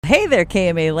Hey there,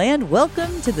 KMA Land.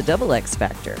 Welcome to the Double X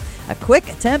Factor, a quick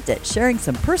attempt at sharing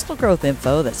some personal growth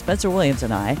info that Spencer Williams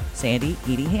and I, Sandy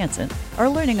Edie Hansen, are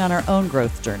learning on our own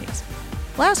growth journeys.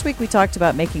 Last week we talked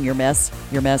about making your mess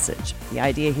your message. The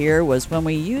idea here was when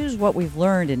we use what we've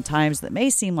learned in times that may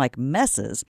seem like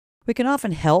messes, we can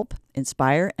often help,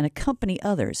 inspire, and accompany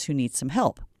others who need some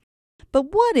help.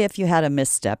 But what if you had a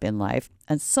misstep in life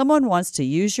and someone wants to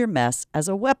use your mess as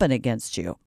a weapon against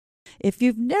you? If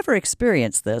you've never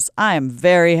experienced this, I am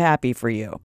very happy for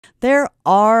you. There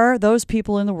are those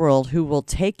people in the world who will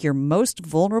take your most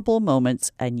vulnerable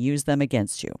moments and use them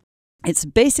against you. It's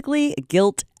basically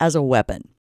guilt as a weapon.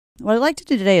 What I'd like to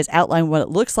do today is outline what it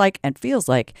looks like and feels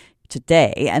like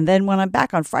today, and then when I'm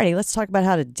back on Friday, let's talk about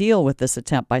how to deal with this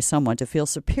attempt by someone to feel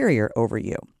superior over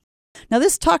you. Now,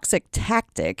 this toxic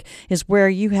tactic is where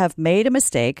you have made a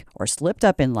mistake or slipped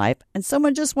up in life, and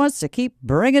someone just wants to keep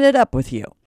bringing it up with you.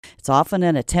 It's often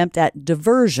an attempt at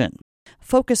diversion.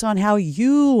 Focus on how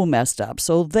you messed up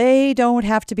so they don't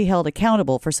have to be held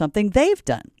accountable for something they've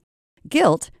done.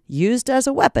 Guilt, used as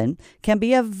a weapon, can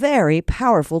be a very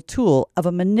powerful tool of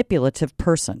a manipulative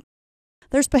person.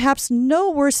 There's perhaps no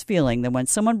worse feeling than when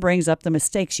someone brings up the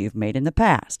mistakes you've made in the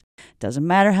past. Doesn't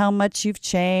matter how much you've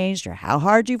changed or how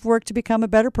hard you've worked to become a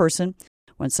better person.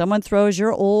 When someone throws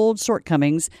your old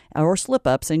shortcomings or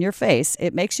slip-ups in your face,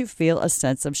 it makes you feel a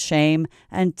sense of shame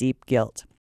and deep guilt.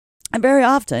 And very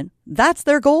often, that's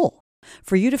their goal,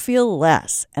 for you to feel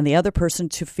less and the other person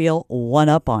to feel one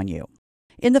up on you.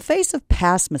 In the face of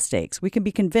past mistakes, we can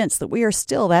be convinced that we are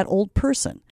still that old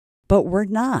person, but we're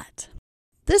not.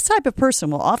 This type of person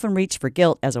will often reach for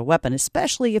guilt as a weapon,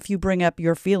 especially if you bring up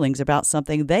your feelings about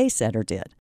something they said or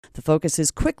did. The focus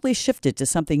is quickly shifted to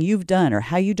something you've done or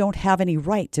how you don't have any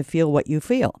right to feel what you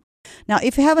feel. Now,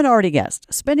 if you haven't already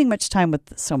guessed, spending much time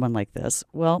with someone like this,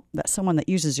 well, that's someone that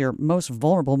uses your most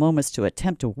vulnerable moments to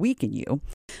attempt to weaken you,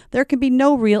 there can be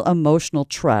no real emotional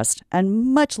trust and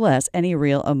much less any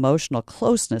real emotional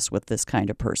closeness with this kind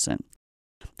of person.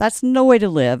 That's no way to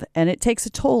live, and it takes a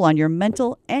toll on your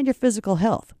mental and your physical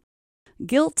health.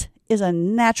 Guilt is a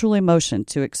natural emotion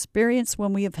to experience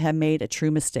when we have made a true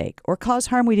mistake or caused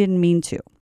harm we didn't mean to.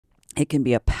 It can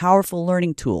be a powerful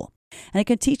learning tool, and it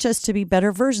can teach us to be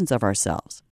better versions of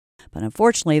ourselves. But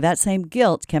unfortunately, that same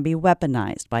guilt can be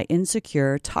weaponized by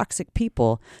insecure, toxic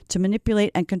people to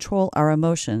manipulate and control our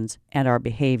emotions and our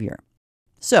behavior.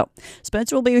 So,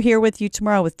 Spencer will be here with you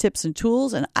tomorrow with tips and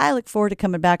tools, and I look forward to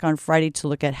coming back on Friday to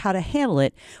look at how to handle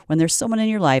it when there's someone in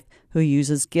your life who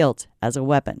uses guilt as a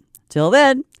weapon. Till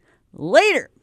then, later!